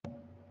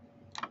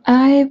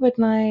I would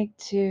like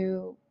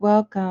to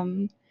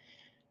welcome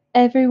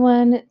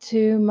everyone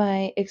to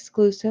my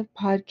exclusive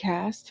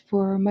podcast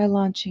for my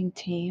launching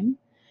team.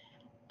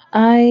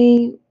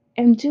 I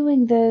am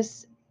doing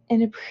this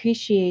in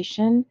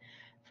appreciation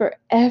for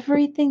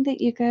everything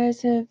that you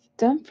guys have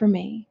done for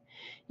me.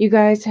 You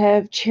guys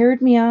have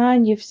cheered me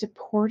on, you've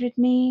supported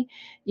me,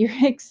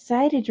 you're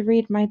excited to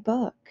read my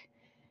book.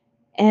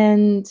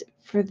 And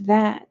for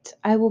that,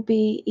 I will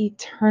be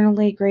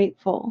eternally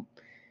grateful.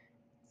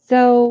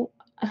 So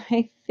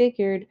I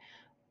figured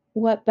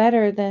what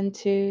better than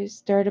to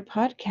start a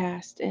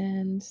podcast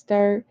and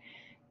start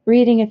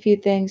reading a few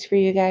things for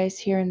you guys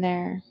here and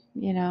there,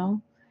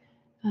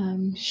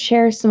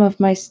 share some of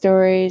my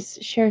stories,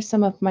 share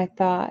some of my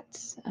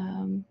thoughts,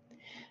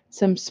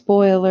 some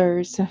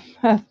spoilers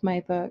of my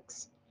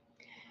books.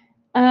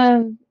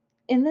 Um,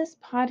 in this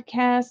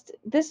podcast,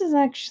 this is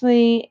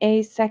actually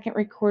a second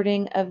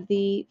recording of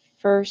the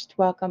first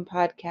Welcome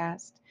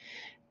podcast.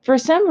 For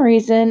some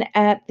reason,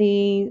 at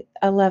the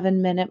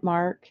 11-minute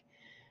mark,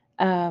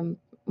 um,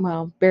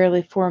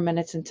 barely 4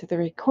 minutes into the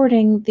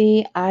recording,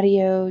 the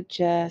audio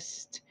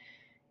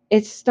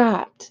it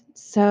stopped.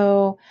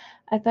 So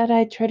I thought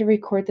I'd try to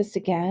record this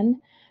again.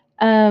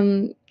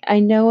 I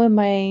know in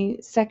my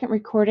second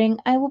recording,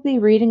 I will be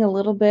reading a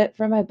little bit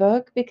from my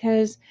book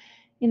because,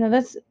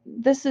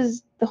 this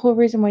is the whole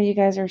reason why you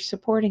guys are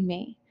supporting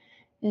me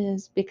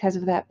is because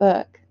of that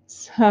book.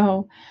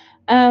 So,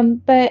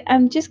 but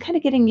I'm just kind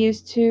of getting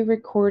used to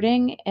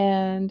recording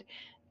and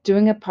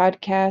doing a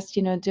podcast.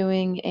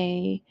 Doing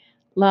a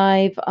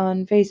live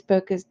on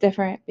Facebook is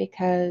different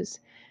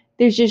because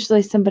there's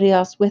usually somebody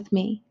else with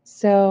me.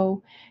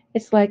 So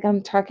it's like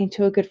I'm talking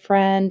to a good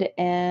friend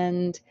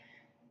and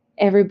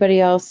everybody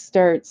else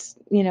starts,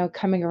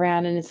 coming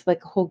around and it's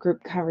like a whole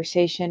group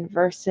conversation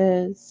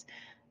versus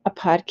a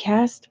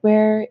podcast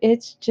where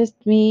it's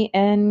just me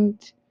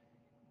and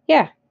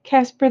yeah,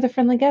 Casper the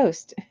Friendly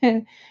Ghost,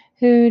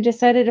 who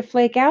decided to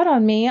flake out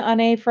on me on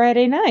a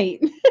Friday night.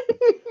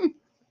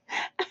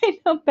 I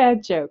know,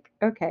 bad joke.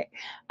 Okay,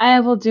 I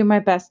will do my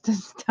best to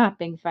stop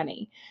being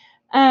funny.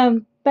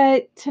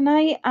 But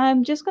tonight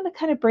I'm just going to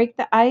kind of break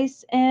the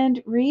ice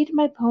and read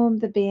my poem,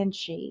 The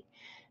Banshee.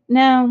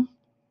 Now,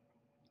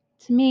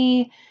 to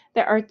me,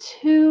 there are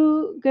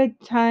two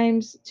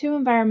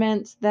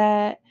environments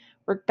that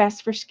work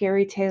best for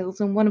scary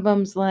tales. And one of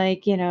them's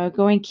like,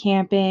 going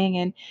camping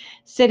and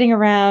sitting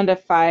around a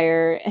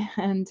fire.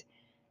 And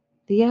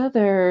the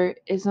other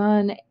is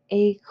on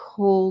a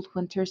cold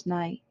winter's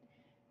night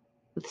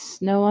with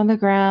snow on the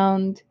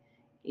ground.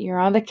 You're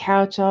on the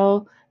couch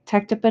all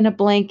tucked up in a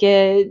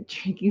blanket,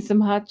 drinking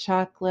some hot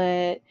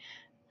chocolate.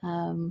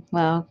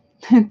 Well,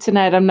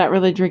 tonight I'm not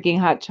really drinking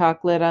hot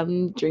chocolate.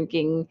 I'm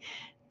drinking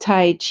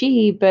Tai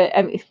Chi, but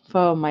I mean,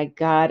 oh my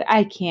God,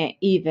 I can't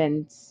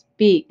even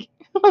speak.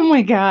 Oh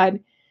my God.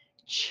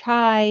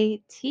 Chai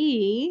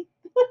tea.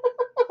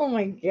 Oh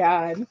my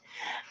God.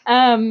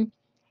 Um,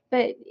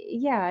 but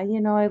yeah,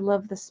 I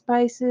love the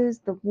spices,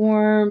 the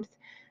warmth,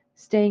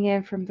 staying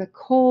in from the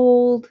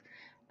cold.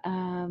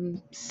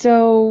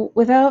 So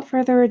without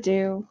further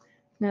ado,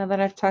 now that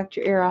I've talked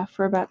your ear off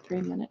for about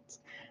 3 minutes,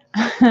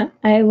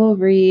 I will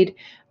read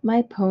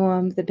my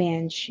poem, The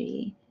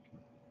Banshee.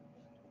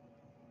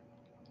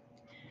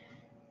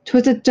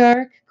 'Twas a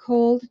dark,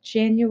 cold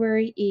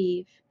January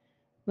eve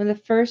when the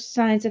first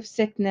signs of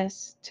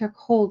sickness took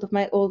hold of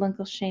my old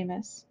Uncle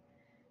Seamus.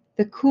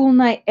 The cool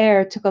night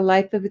air took a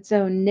life of its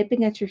own,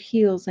 nipping at your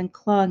heels and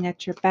clawing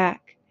at your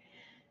back.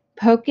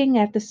 Poking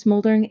at the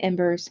smoldering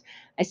embers,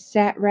 I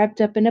sat wrapped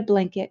up in a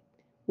blanket,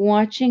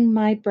 watching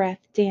my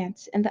breath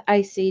dance in the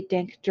icy,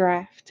 dank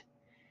draught.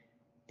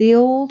 The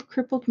old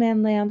crippled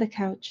man lay on the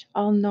couch,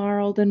 all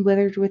gnarled and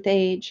withered with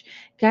age,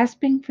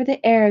 gasping for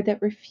the air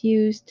that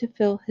refused to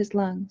fill his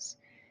lungs.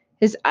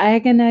 His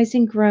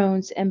agonizing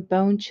groans and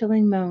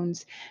bone-chilling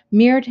moans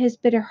mirrored his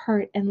bitter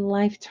heart and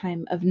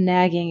lifetime of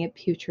nagging at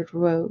putrid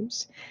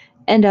woes.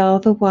 And all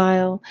the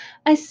while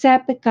I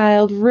sat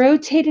beguiled,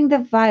 rotating the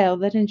vial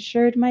that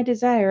ensured my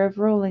desire of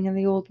rolling in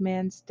the old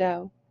man's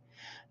dough.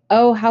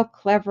 Oh, how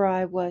clever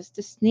I was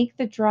to sneak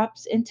the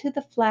drops into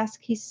the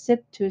flask he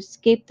sipped to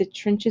escape the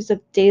trenches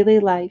of daily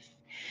life.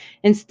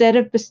 Instead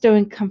of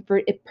bestowing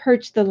comfort, it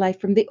purged the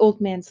life from the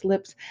old man's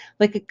lips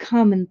like a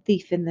common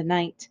thief in the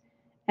night.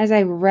 As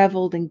I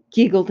reveled and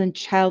giggled in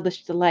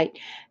childish delight,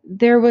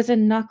 there was a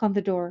knock on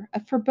the door,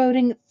 a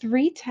foreboding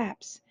 3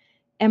 taps,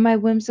 and my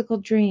whimsical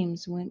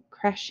dreams went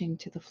crashing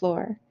to the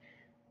floor.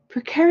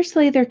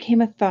 Precariously there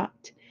came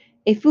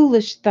a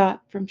foolish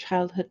thought from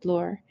childhood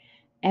lore,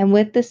 and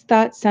with this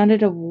thought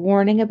sounded a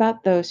warning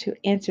about those who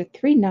answered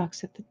 3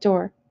 knocks at the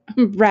door.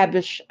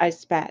 Rubbish, I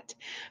spat.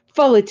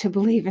 Folly to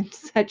believe in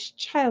such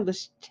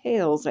childish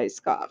tales, I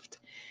scoffed.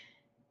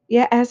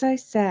 Yet as I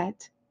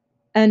sat,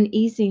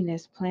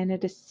 uneasiness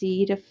planted a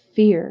seed of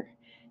fear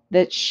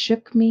that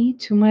shook me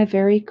to my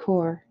very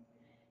core.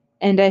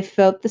 and I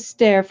felt the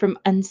stare from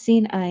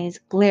unseen eyes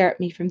glare at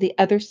me from the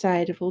other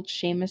side of old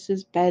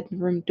Seamus's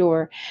bedroom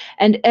door,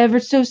 and ever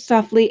so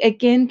softly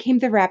again came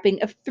the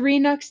rapping of 3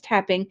 knocks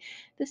tapping,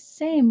 the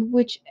same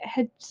which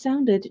had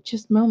sounded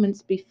just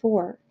moments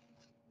before.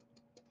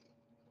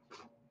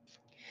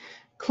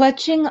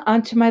 Clutching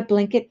onto my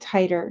blanket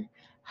tighter,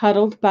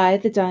 huddled by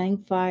the dying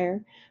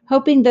fire,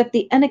 hoping that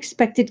the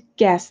unexpected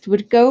guest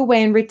would go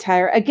away and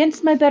retire,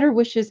 against my better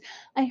wishes,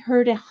 I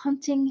heard a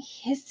haunting,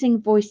 hissing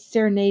voice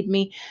serenade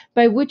me,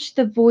 by which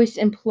the voice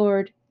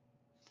implored,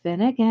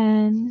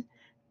 "Finnegan,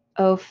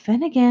 oh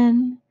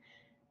Finnegan."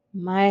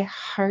 My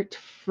heart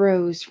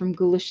froze from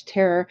ghoulish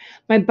terror.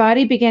 My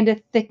body began to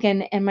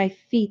thicken, and my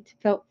feet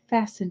felt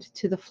fastened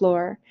to the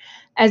floor,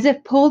 as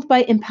if pulled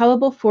by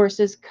impalpable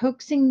forces,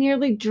 coaxing,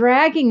 nearly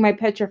dragging my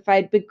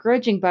petrified,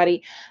 begrudging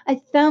body.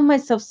 I found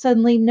myself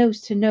suddenly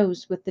nose to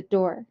nose with the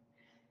door,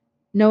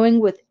 knowing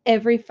with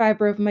every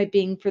fiber of my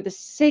being, for the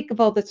sake of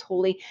all that's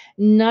holy,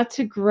 not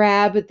to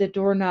grab the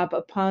doorknob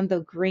upon the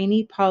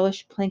grainy,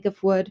 polished plank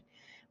of wood,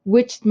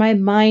 which my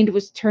mind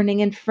was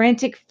turning, and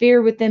frantic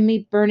fear within me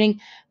burning,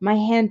 my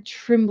hand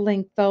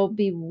trembling fell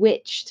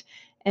bewitched,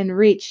 and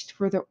reached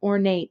for the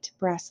ornate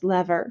brass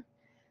lever,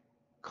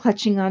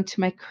 clutching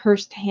onto my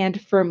cursed hand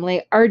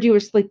firmly,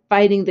 arduously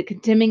fighting the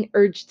condemning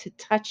urge to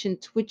touch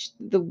and twist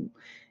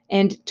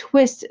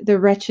the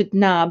wretched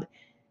knob.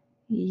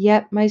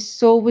 Yet my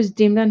soul was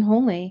deemed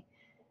unholy,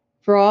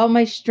 for all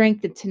my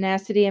strength and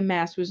tenacity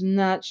amassed was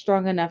not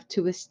strong enough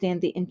to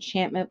withstand the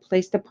enchantment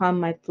placed upon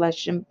my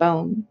flesh and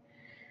bone.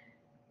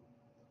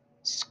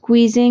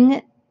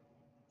 Squeezing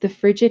the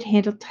frigid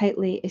handle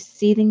tightly, a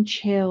seething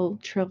chill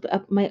trailed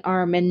up my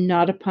arm and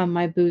gnawed upon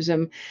my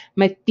bosom.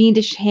 My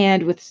fiendish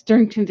hand, with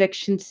stern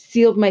conviction,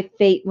 sealed my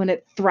fate when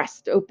it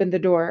thrust open the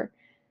door.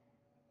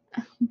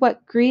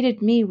 What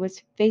greeted me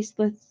was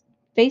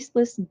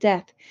faceless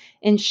death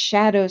in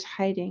shadows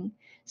hiding,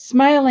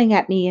 smiling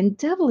at me and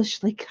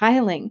devilishly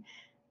guiling.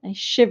 I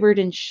shivered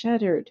and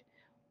shuddered,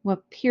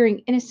 while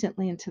peering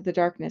innocently into the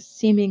darkness,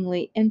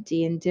 seemingly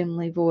empty and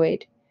dimly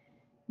void.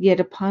 Yet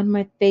upon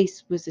my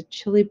face was a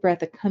chilly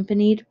breath,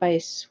 accompanied by a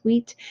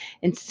sweet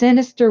and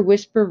sinister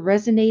whisper,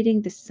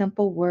 resonating the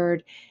simple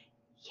word,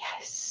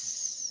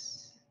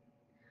 "Yes."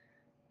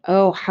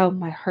 Oh, how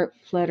my heart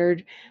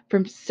fluttered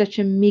from such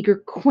a meager,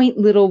 quaint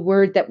little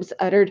word that was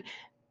uttered,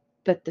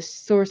 but the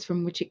source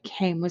from which it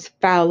came was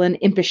foul and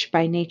impish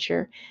by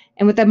nature,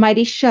 and with a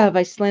mighty shove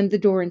I slammed the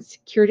door and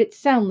secured it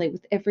soundly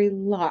with every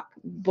lock,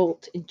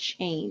 bolt, and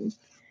chain.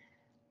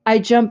 I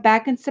jumped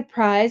back in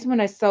surprise when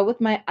I saw with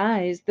my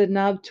eyes the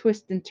knob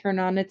twist and turn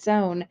on its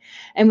own,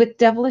 and with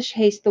devilish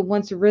haste the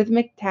once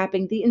rhythmic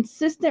tapping, the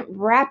insistent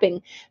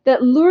rapping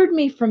that lured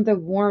me from the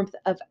warmth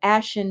of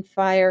ashen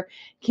fire,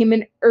 came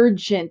an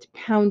urgent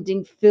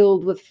pounding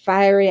filled with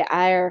fiery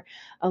ire.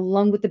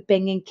 Along with the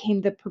banging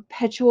came the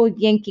perpetual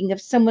yanking of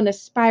someone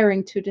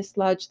aspiring to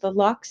dislodge the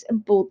locks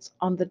and bolts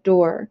on the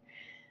door.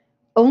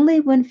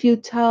 Only when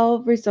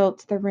futile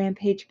results the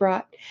rampage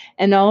brought,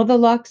 and all the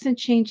locks and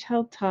chains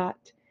held taut,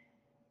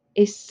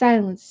 a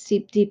silence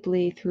seeped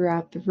deeply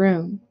throughout the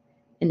room,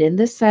 and in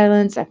this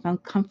silence I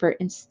found comfort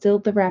and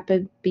stilled the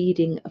rapid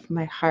beating of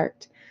my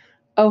heart.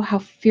 Oh, how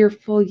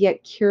fearful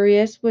yet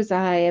curious was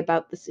I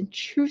about this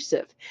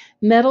intrusive,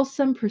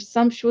 meddlesome,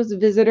 presumptuous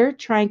visitor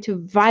trying to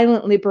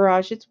violently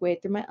barrage its way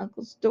through my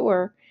uncle's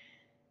door.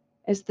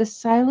 As the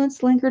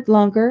silence lingered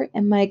longer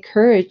and my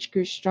courage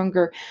grew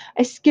stronger,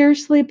 I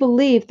scarcely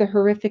believed the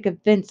horrific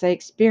events I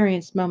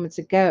experienced moments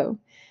ago.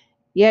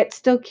 Yet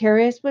still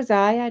curious was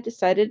I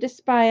decided to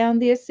spy on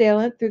the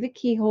assailant through the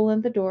keyhole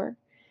in the door.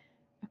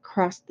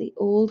 Across the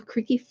old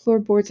creaky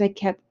floorboards I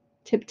kept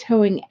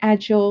tiptoeing,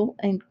 agile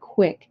and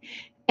quick,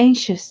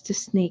 anxious to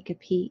sneak a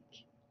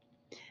peek.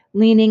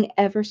 Leaning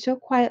ever so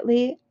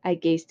quietly, I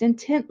gazed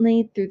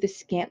intently through the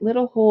scant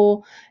little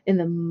hole in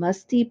the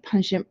musty,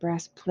 pungent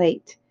brass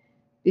plate.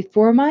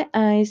 Before my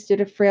eyes stood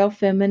a frail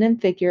feminine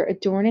figure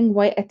adorning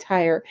white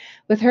attire,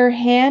 with her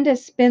hand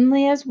as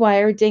spindly as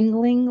wire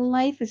dangling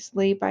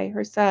lifelessly by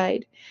her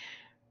side.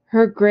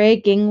 Her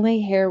gray,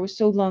 gangly hair was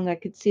so long I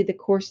could see the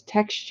coarse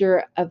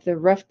texture of the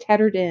rough,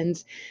 tattered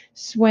ends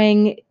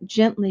swaying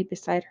gently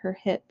beside her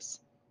hips.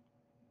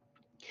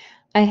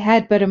 I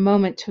had but a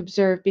moment to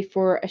observe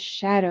before a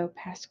shadow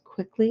passed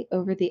quickly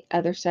over the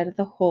other side of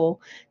the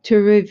hole to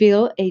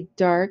reveal a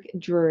dark,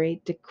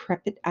 dreary,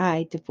 decrepit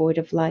eye devoid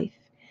of life.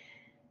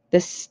 The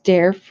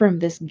stare from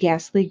this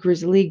ghastly,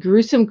 grisly,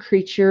 gruesome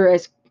creature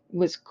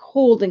was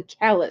cold and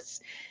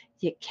callous,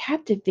 yet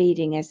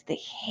captivating as the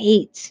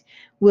hate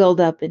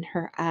welled up in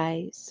her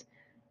eyes.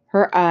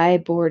 Her eye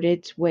bored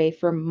its way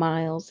for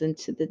miles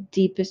into the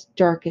deepest,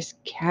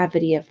 darkest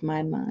cavity of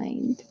my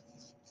mind.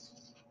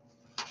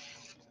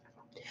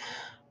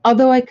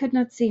 Although I could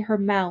not see her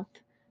mouth,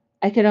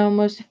 I could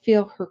almost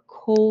feel her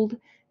cold,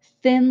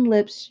 thin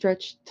lips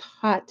stretched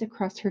taut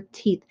across her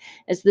teeth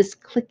as this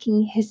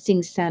clicking,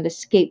 hissing sound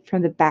escaped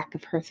from the back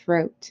of her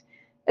throat.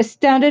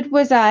 Astounded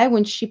was I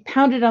when she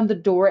pounded on the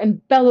door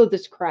and bellowed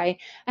this cry,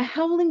 a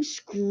howling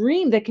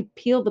scream that could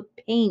peel the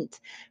paint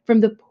from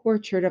the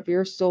portrait of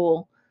your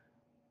soul.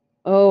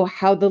 Oh,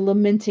 how the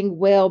lamenting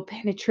wail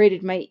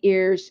penetrated my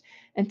ears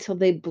until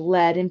they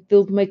bled and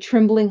filled my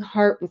trembling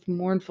heart with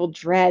mournful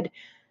dread.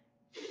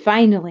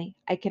 Finally,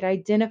 I could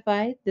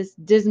identify this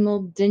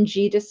dismal,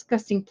 dingy,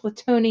 disgusting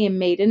Plutonian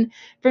maiden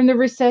from the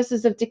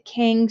recesses of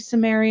decaying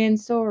Sumerian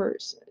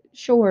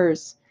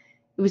shores.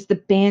 It was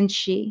the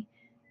Banshee,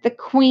 the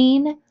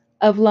queen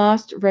of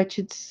lost,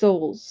 wretched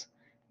souls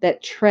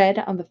that tread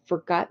on the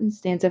forgotten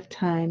sands of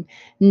time,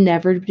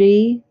 never to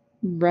be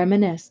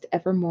reminisced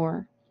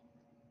evermore.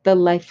 The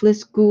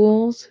lifeless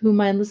ghouls who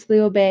mindlessly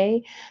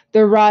obey,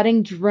 the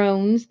rotting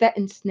drones that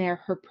ensnare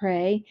her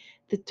prey,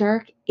 the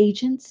dark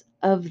agents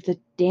of the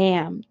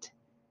damned.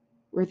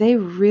 Were they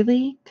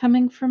really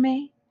coming for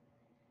me?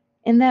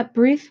 In that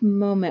brief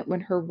moment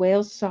when her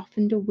wails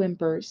softened to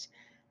whimpers,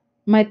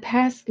 my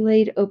past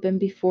laid open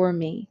before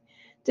me.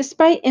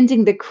 Despite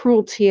ending the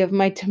cruelty of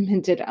my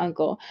demented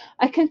uncle,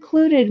 I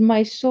concluded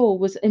my soul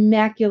was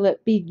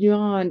immaculate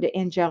beyond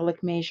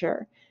angelic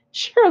measure.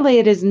 Surely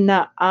it is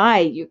not I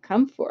you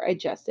come for, I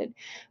jested,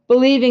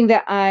 believing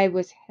that I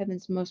was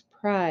heaven's most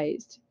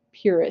prized,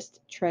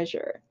 purest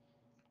treasure.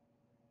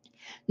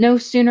 No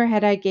sooner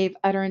had I gave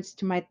utterance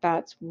to my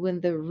thoughts when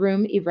the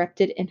room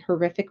erupted in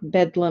horrific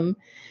bedlam,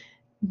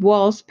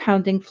 walls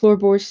pounding,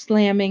 floorboards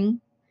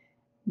slamming,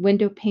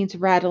 window panes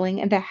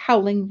rattling, and the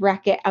howling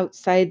racket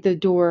outside the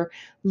door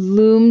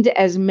loomed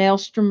as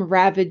Maelstrom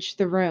ravaged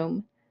the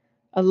room.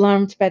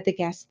 Alarmed by the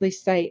ghastly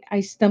sight,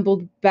 I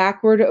stumbled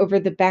backward over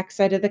the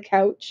backside of the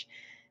couch,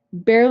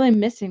 barely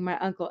missing my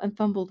uncle, and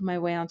fumbled my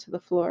way onto the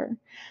floor.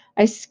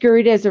 I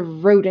scurried as a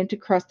rodent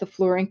across the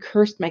floor and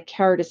cursed my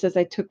cowardice as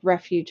I took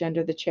refuge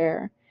under the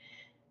chair.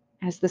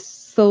 As the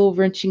soul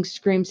wrenching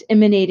screams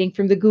emanating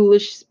from the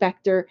ghoulish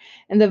spectre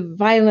and the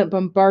violent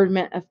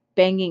bombardment of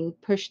banging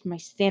pushed my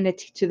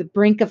sanity to the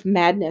brink of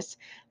madness,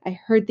 I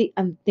heard the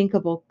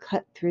unthinkable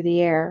cut through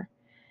the air.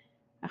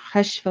 A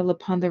hush fell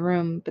upon the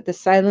room, but the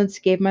silence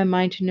gave my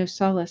mind no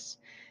solace,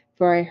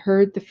 for I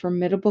heard the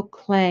formidable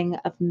clang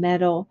of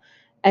metal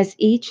as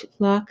each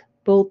lock,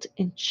 bolt,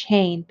 and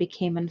chain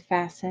became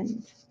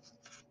unfastened.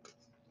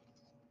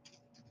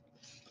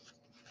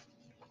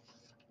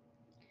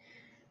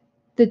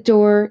 The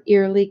door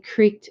eerily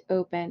creaked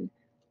open,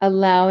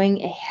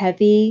 allowing a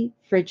heavy,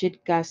 frigid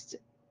gust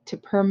to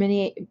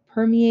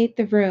permeate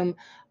the room,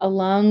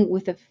 along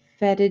with a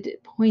fetid,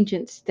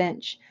 pungent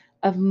stench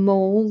of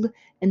mold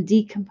and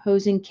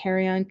decomposing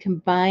carrion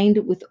combined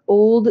with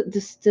old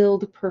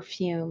distilled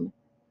perfume.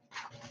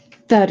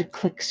 Thud,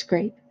 click,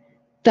 scrape.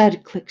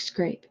 Thud, click,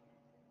 scrape.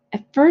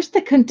 At first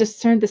I couldn't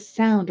discern the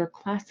sound or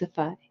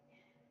classify.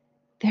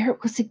 There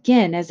it was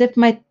again, as if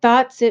my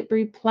thoughts it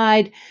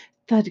replied,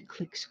 thud,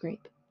 click,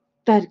 scrape.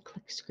 Thud,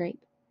 click,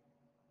 scrape.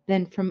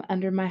 Then from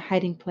under my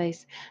hiding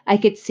place I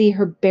could see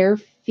her bare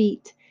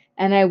feet,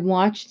 and I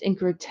watched in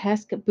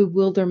grotesque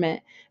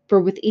bewilderment, for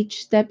with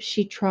each step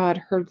she trod,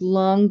 her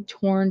long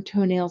torn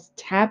toenails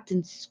tapped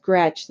and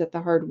scratched at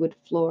the hardwood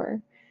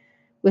floor.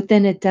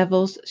 Within a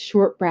devil's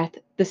short breath,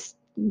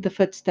 the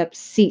footsteps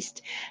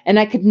ceased, and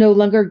I could no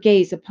longer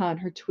gaze upon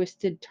her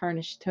twisted,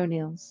 tarnished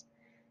toenails.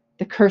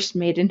 The cursed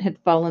maiden had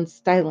fallen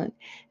silent,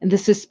 and the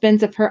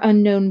suspense of her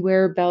unknown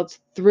whereabouts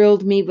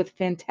thrilled me with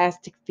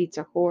fantastic feats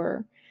of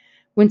horror.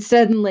 When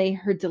suddenly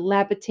her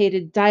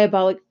dilapidated,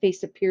 diabolic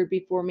face appeared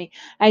before me,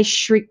 I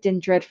shrieked in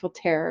dreadful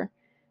terror.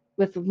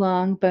 With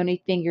long,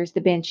 bony fingers,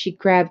 the banshee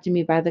grabbed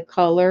me by the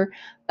collar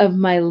of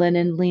my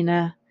linen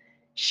lena.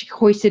 She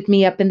hoisted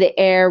me up in the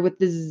air with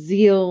the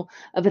zeal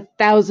of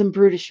 1,000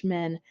 brutish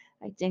men.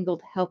 I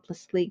dangled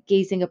helplessly,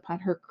 gazing upon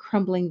her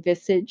crumbling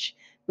visage,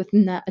 with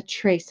not a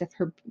trace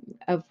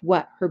of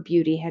what her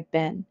beauty had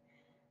been.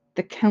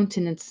 The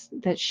countenance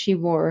that she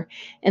wore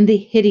and the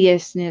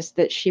hideousness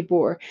that she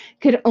bore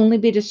could only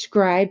be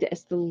described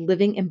as the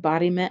living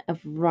embodiment of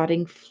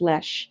rotting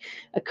flesh,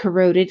 a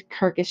corroded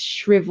carcass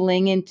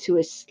shriveling into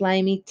a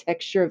slimy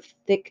texture of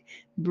thick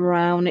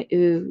brown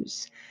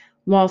ooze.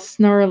 While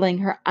snarling,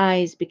 her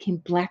eyes became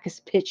black as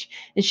pitch,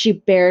 and she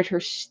bared her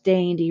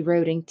stained,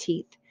 eroding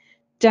teeth.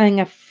 Dying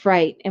of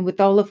fright, and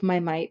with all of my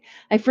might,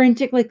 I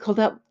frantically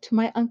called out to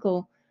my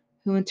uncle,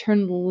 who in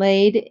turn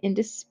laid in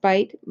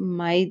despite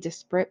my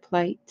desperate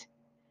plight.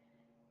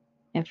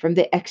 And from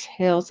the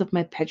exhales of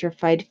my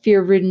petrified,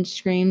 fear-ridden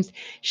screams,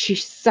 she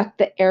sucked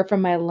the air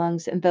from my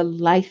lungs and the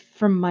life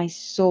from my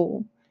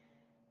soul.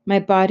 My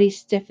body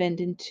stiffened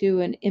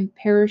into an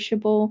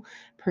imperishable,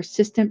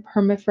 persistent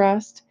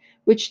permafrost,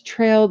 which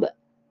trailed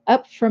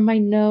up from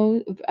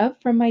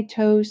my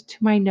toes to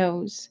my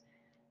nose.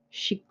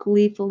 She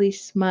gleefully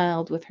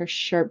smiled with her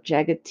sharp,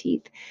 jagged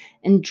teeth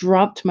and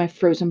dropped my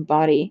frozen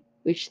body,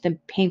 which then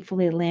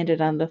painfully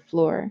landed on the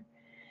floor.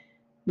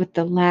 With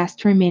the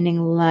last remaining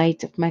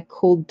light of my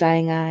cold,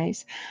 dying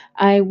eyes,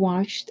 I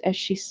watched as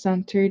she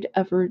sauntered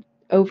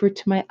over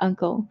to my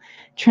uncle,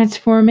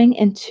 transforming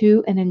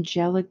into an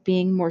angelic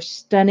being more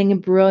stunning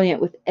and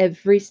brilliant with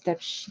every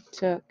step she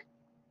took.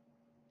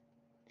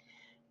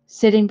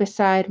 Sitting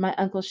beside my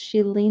uncle,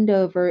 she leaned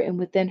over, and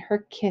within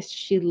her kiss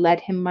she led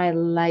him my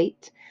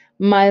light,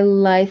 my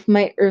life,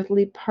 my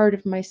earthly part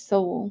of my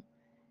soul.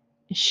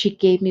 She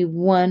gave me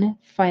one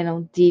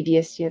final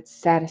devious yet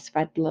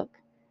satisfied look.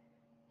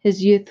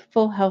 His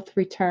youthful health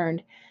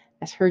returned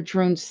as her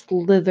drone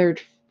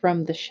slithered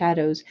from the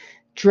shadows,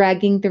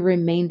 dragging the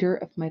remainder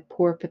of my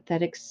poor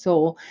pathetic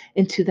soul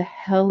into the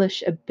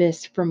hellish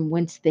abyss from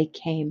whence they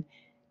came,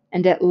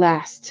 and at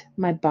last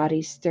my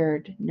body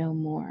stirred no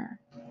more.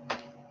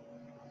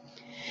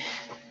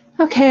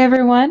 Okay,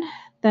 everyone,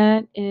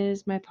 that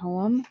is my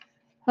poem.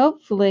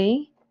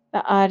 Hopefully,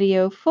 the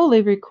audio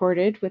fully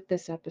recorded with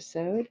this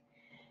episode.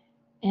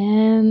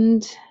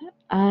 And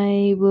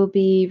I will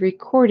be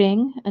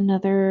recording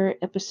another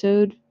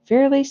episode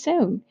fairly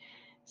soon.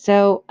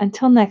 So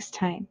until next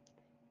time,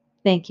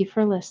 thank you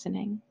for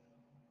listening.